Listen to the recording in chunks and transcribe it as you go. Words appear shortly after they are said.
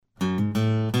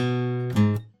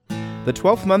The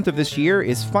 12th month of this year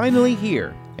is finally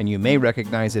here, and you may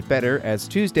recognize it better as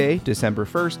Tuesday, December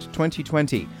 1st,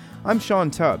 2020. I'm Sean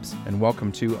Tubbs, and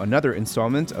welcome to another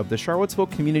installment of the Charlottesville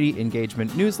Community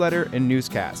Engagement Newsletter and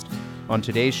Newscast. On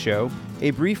today's show,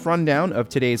 a brief rundown of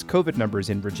today's COVID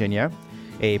numbers in Virginia.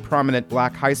 A prominent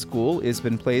black high school has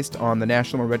been placed on the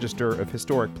National Register of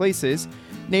Historic Places.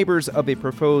 Neighbors of a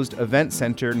proposed event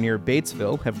center near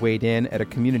Batesville have weighed in at a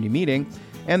community meeting.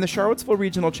 And the Charlottesville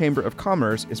Regional Chamber of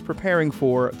Commerce is preparing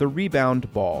for the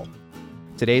Rebound Ball.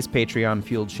 Today's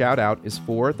Patreon-fueled shout-out is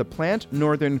for the Plant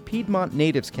Northern Piedmont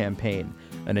Natives campaign,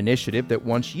 an initiative that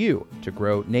wants you to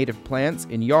grow native plants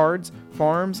in yards,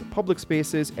 farms, public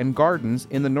spaces, and gardens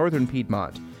in the northern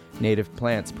Piedmont. Native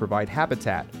plants provide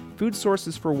habitat, food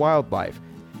sources for wildlife,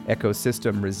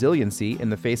 ecosystem resiliency in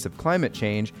the face of climate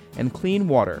change, and clean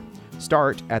water.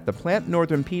 Start at the Plant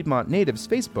Northern Piedmont Natives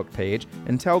Facebook page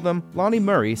and tell them Lonnie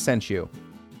Murray sent you.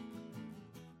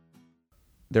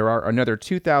 There are another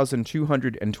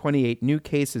 2,228 new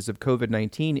cases of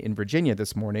COVID-19 in Virginia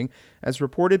this morning, as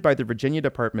reported by the Virginia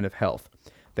Department of Health.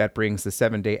 That brings the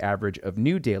 7-day average of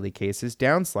new daily cases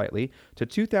down slightly to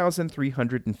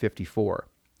 2,354.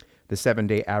 The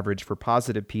 7-day average for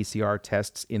positive PCR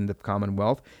tests in the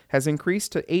Commonwealth has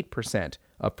increased to 8%,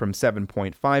 up from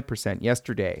 7.5%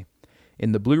 yesterday.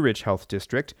 In the Blue Ridge Health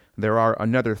District, there are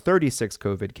another 36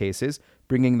 COVID cases,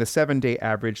 bringing the 7-day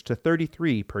average to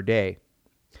 33 per day.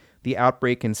 The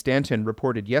outbreak in Stanton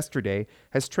reported yesterday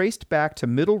has traced back to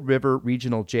Middle River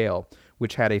Regional Jail,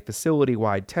 which had a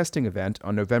facility-wide testing event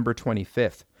on November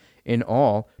 25th. In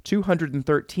all,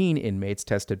 213 inmates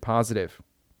tested positive.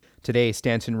 Today,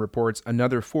 Stanton reports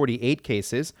another 48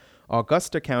 cases,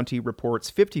 Augusta County reports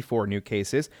 54 new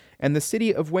cases, and the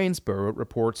city of Waynesboro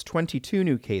reports 22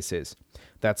 new cases.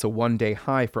 That's a one-day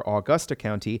high for Augusta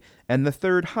County and the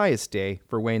third highest day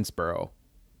for Waynesboro.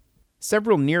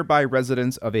 Several nearby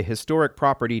residents of a historic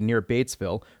property near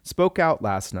Batesville spoke out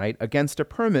last night against a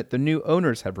permit the new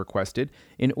owners have requested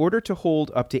in order to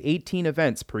hold up to 18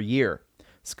 events per year.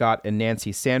 Scott and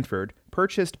Nancy Sanford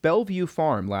purchased Bellevue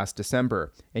Farm last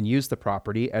December and used the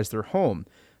property as their home.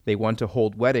 They want to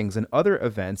hold weddings and other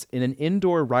events in an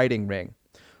indoor riding ring.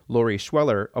 Lori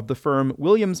Schweller of the firm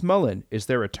Williams Mullen is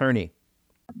their attorney.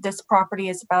 This property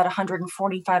is about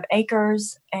 145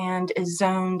 acres and is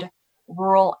zoned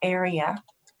rural area.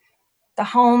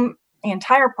 The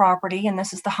entire property, and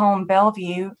this is the home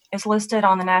Bellevue, is listed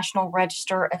on the National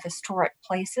Register of Historic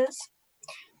Places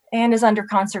and is under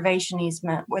conservation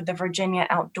easement with the Virginia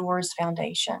Outdoors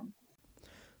Foundation.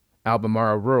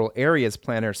 Albemarle Rural Areas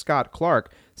planner Scott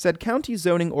Clark said county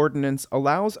zoning ordinance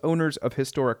allows owners of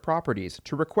historic properties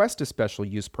to request a special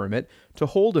use permit to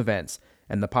hold events,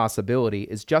 and the possibility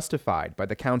is justified by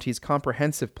the county's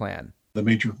comprehensive plan. The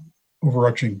major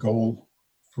overarching goal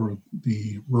for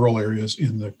the rural areas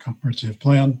in the comprehensive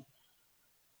plan: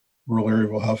 rural area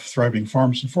will have thriving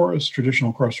farms and forests,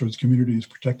 traditional crossroads communities,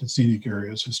 protected scenic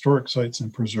areas, historic sites,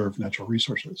 and preserved natural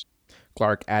resources.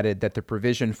 Clark added that the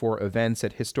provision for events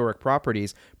at historic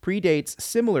properties predates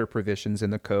similar provisions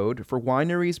in the code for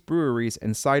wineries, breweries,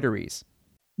 and cideries.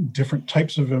 Different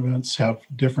types of events have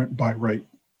different by right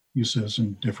uses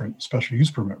and different special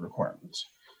use permit requirements.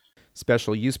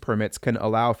 Special use permits can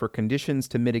allow for conditions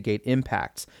to mitigate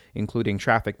impacts, including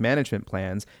traffic management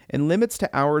plans and limits to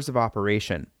hours of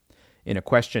operation. In a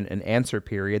question and answer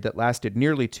period that lasted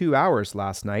nearly 2 hours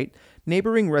last night,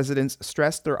 neighboring residents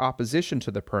stressed their opposition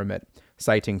to the permit,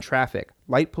 citing traffic,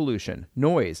 light pollution,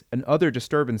 noise, and other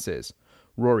disturbances.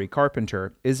 Rory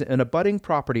Carpenter is an abutting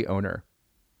property owner.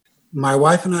 My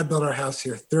wife and I built our house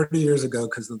here 30 years ago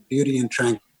because of the beauty and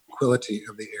tranquility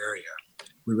of the area.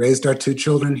 We raised our 2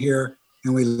 children here,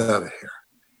 and we love it here.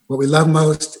 What we love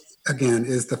most, again,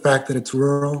 is the fact that it's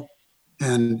rural,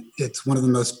 and it's one of the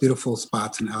most beautiful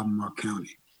spots in Albemarle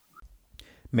County.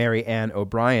 Mary Ann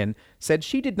O'Brien said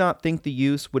she did not think the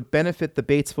use would benefit the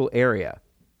Batesville area.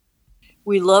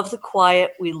 We love the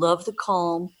quiet. We love the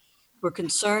calm. We're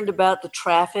concerned about the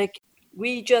traffic.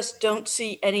 We just don't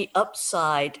see any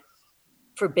upside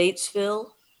for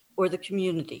Batesville or the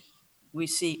community. We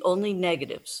see only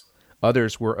negatives.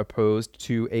 Others were opposed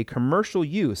to a commercial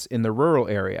use in the rural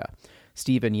area.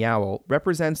 Stephen Yowell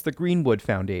represents the Greenwood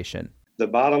Foundation. The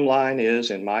bottom line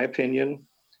is, in my opinion,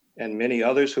 and many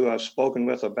others who I've spoken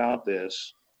with about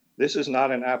this is not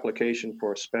an application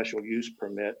for a special use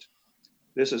permit.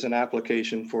 This is an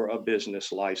application for a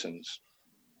business license.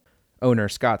 Owner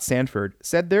Scott Sanford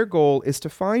said their goal is to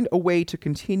find a way to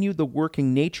continue the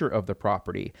working nature of the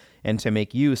property and to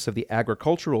make use of the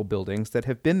agricultural buildings that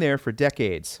have been there for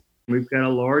decades. We've got a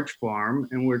large farm,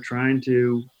 and we're trying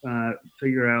to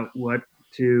figure out what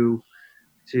to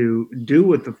to do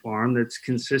with the farm that's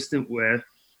consistent with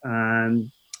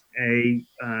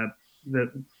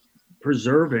the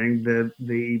preserving the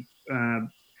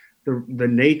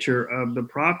nature of the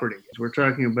property. We're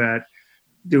talking about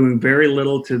doing very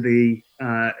little to the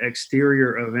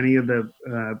exterior of any of the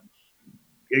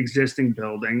existing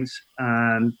buildings.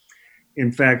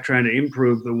 In fact, trying to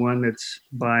improve the one that's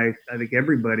by, I think,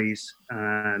 everybody's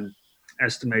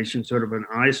estimation, sort of an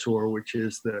eyesore, which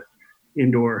is the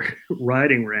indoor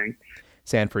riding ring.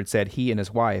 Sanford said he and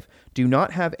his wife do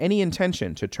not have any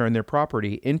intention to turn their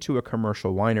property into a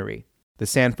commercial winery. The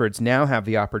Sanfords now have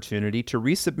the opportunity to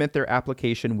resubmit their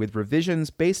application with revisions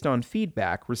based on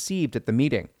feedback received at the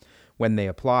meeting. When they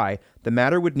apply, the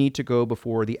matter would need to go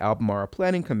before the Albemarle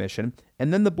Planning Commission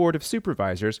and then the Board of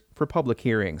Supervisors for public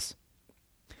hearings.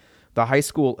 The high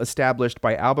school established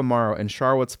by Albemarle and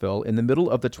Charlottesville in the middle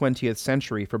of the 20th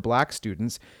century for black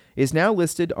students is now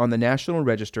listed on the National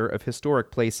Register of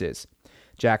Historic Places.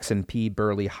 Jackson P.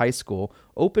 Burley High School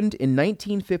opened in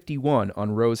 1951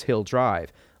 on Rose Hill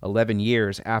Drive, 11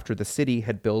 years after the city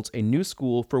had built a new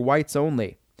school for whites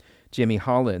only. Jimmy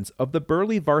Hollins of the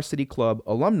Burley Varsity Club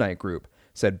alumni group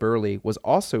said Burley was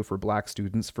also for black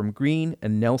students from Greene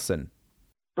and Nelson.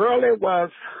 Burley was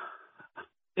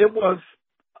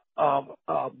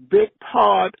a big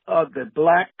part of the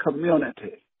black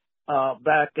community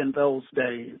back in those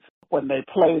days. When they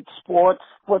played sports,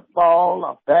 football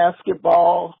or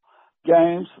basketball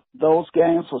games, those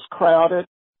games was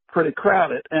pretty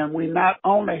crowded. And we not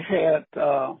only had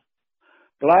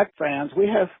black fans, we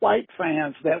had white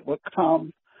fans that would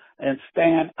come and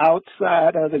stand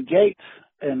outside of the gates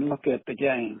and look at the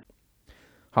game.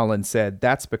 Holland said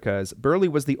that's because Burley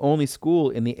was the only school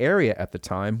in the area at the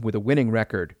time with a winning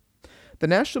record. The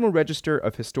National Register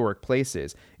of Historic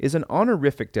Places is an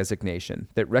honorific designation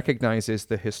that recognizes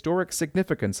the historic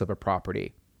significance of a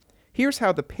property. Here's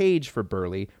how the page for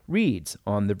Burley reads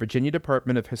on the Virginia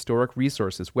Department of Historic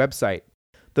Resources website.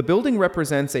 The building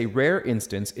represents a rare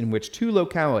instance in which two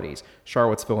localities,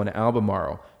 Charlottesville and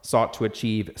Albemarle, sought to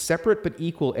achieve separate but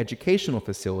equal educational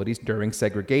facilities during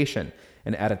segregation,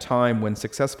 and at a time when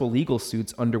successful legal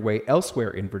suits underway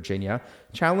elsewhere in Virginia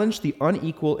challenged the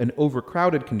unequal and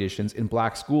overcrowded conditions in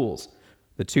black schools.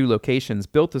 The two locations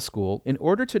built the school in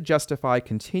order to justify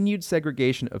continued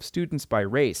segregation of students by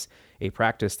race, a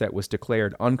practice that was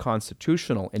declared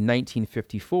unconstitutional in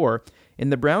 1954 in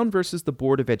the Brown versus the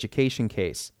Board of Education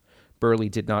case. Burley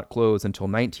did not close until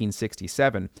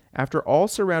 1967, after all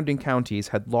surrounding counties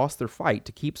had lost their fight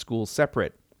to keep schools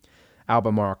separate.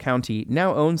 Albemarle County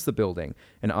now owns the building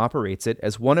and operates it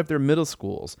as one of their middle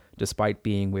schools, despite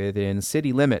being within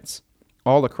city limits.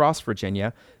 All across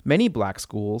Virginia, many black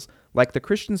schools, like the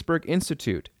Christiansburg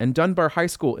Institute and Dunbar High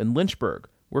School in Lynchburg,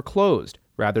 were closed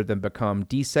rather than become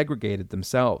desegregated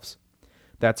themselves.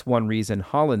 That's one reason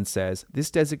Holland says this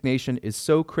designation is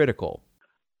so critical.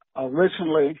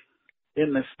 Originally,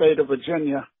 in the state of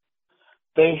Virginia,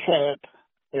 they had,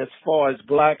 as far as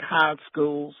black high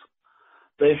schools,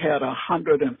 they had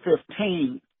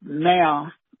 115.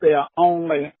 Now, they are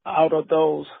only, out of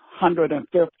those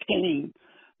 115,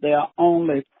 there are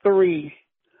only 3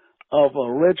 of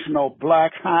original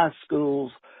black high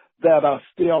schools that are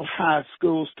still high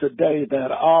schools today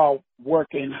that are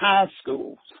working high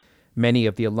schools. Many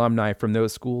of the alumni from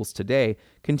those schools today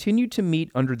continue to meet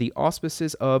under the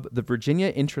auspices of the Virginia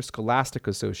Interscholastic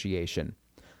Association.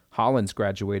 Hollins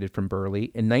graduated from Burley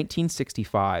in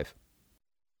 1965.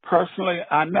 Personally,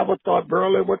 I never thought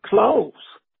Burley would close.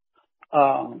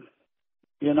 I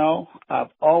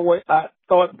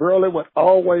thought Burley would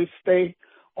always stay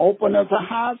open as a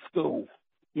high school,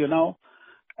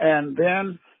 And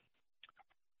then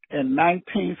in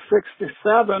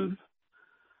 1967,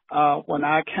 when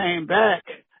I came back,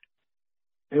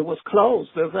 it was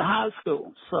closed as a high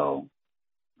school. So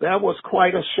that was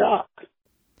quite a shock.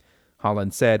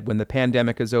 Holland said when the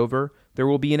pandemic is over, there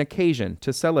will be an occasion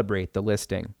to celebrate the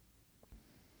listing.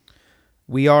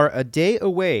 We are a day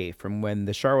away from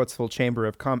the Charlottesville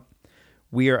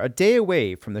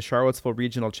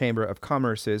Regional Chamber of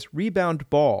Commerce's Rebound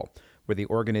Ball, where the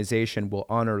organization will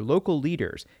honor local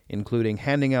leaders, including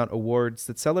handing out awards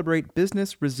that celebrate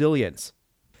business resilience.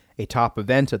 A top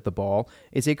event at the ball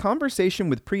is a conversation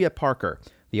with Priya Parker,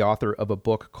 the author of a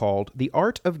book called The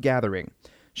Art of Gathering.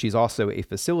 She's also a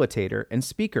facilitator and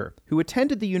speaker who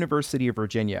attended the University of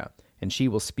Virginia, and she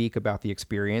will speak about the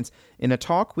experience in a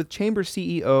talk with Chamber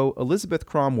CEO Elizabeth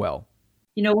Cromwell.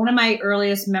 One of my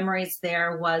earliest memories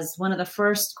there was one of the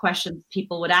first questions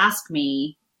people would ask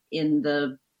me in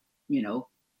the,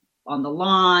 on the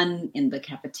lawn, in the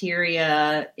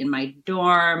cafeteria, in my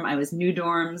dorm. I was new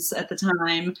dorms at the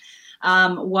time.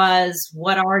 was,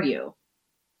 what are you?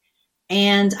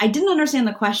 And I didn't understand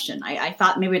the question. I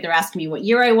thought maybe they're asking me what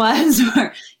year I was,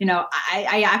 or,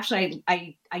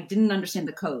 I didn't understand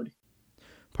the code.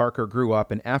 Parker grew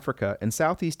up in Africa and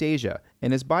Southeast Asia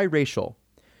and is biracial.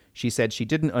 She said she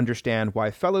didn't understand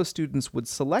why fellow students would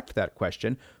select that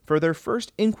question for their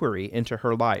first inquiry into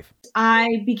her life.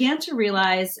 I began to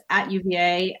realize at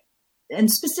UVA,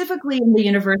 and specifically in the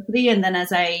university, and then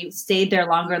as I stayed there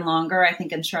longer and longer, I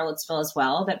think in Charlottesville as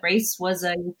well, that race was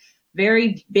a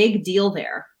very big deal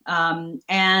there.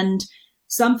 And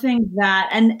something that,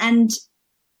 and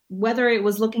whether it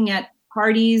was looking at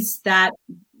parties that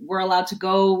were allowed to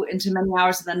go into many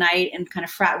hours of the night and kind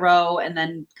of frat row, and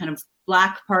then kind of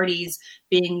Black parties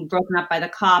being broken up by the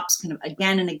cops kind of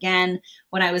again and again.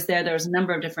 When I was there, there was a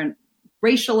number of different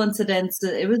racial incidents.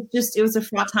 It was a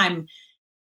fraught time.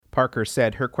 Parker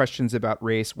said her questions about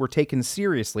race were taken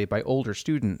seriously by older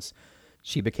students.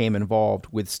 She became involved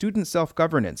with student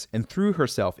self-governance and threw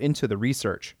herself into the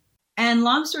research. And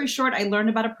long story short, I learned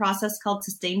about a process called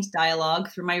sustained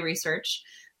dialogue through my research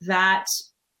that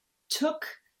took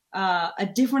a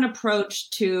different approach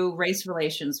to race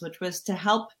relations, which was to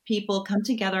help people come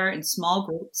together in small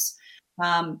groups,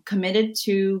 committed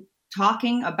to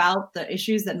talking about the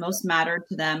issues that most matter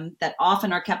to them that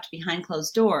often are kept behind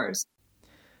closed doors.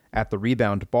 At the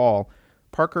Rebound Ball,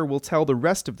 Parker will tell the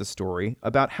rest of the story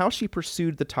about how she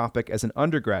pursued the topic as an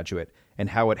undergraduate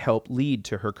and how it helped lead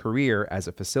to her career as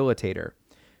a facilitator.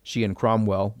 She and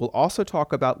Cromwell will also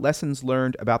talk about lessons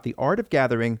learned about the art of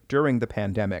gathering during the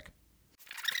pandemic.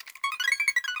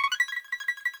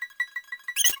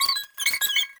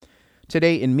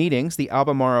 Today in meetings, the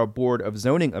Albemarle Board of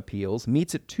Zoning Appeals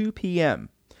meets at 2 p.m.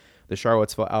 The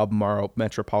Charlottesville-Albemarle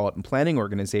Metropolitan Planning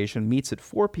Organization meets at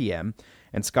 4 p.m.,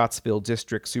 and Scottsville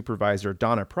District Supervisor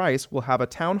Donna Price will have a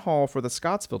town hall for the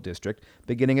Scottsville District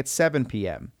beginning at 7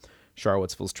 p.m.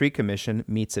 Charlottesville's Tree Commission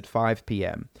meets at 5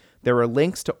 p.m. There are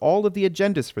links to all of the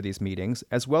agendas for these meetings,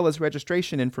 as well as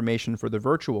registration information for the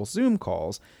virtual Zoom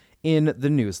calls, in the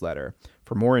newsletter.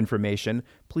 For more information,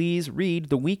 please read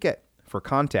the week ahead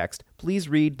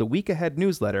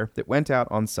newsletter that went out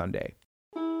on Sunday.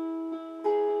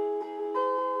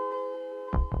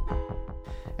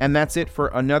 And that's it for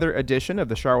another edition of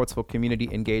the Charlottesville Community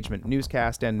Engagement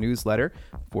Newscast and Newsletter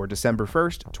for December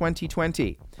 1st,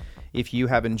 2020. If you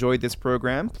have enjoyed this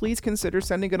program, please consider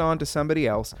sending it on to somebody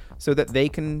else so that they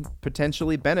can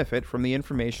potentially benefit from the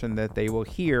information that they will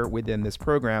hear within this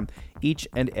program each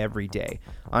and every day.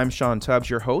 I'm Sean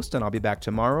Tubbs, your host, and I'll be back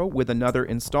tomorrow with another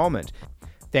installment.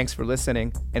 Thanks for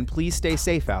listening, and please stay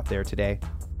safe out there today.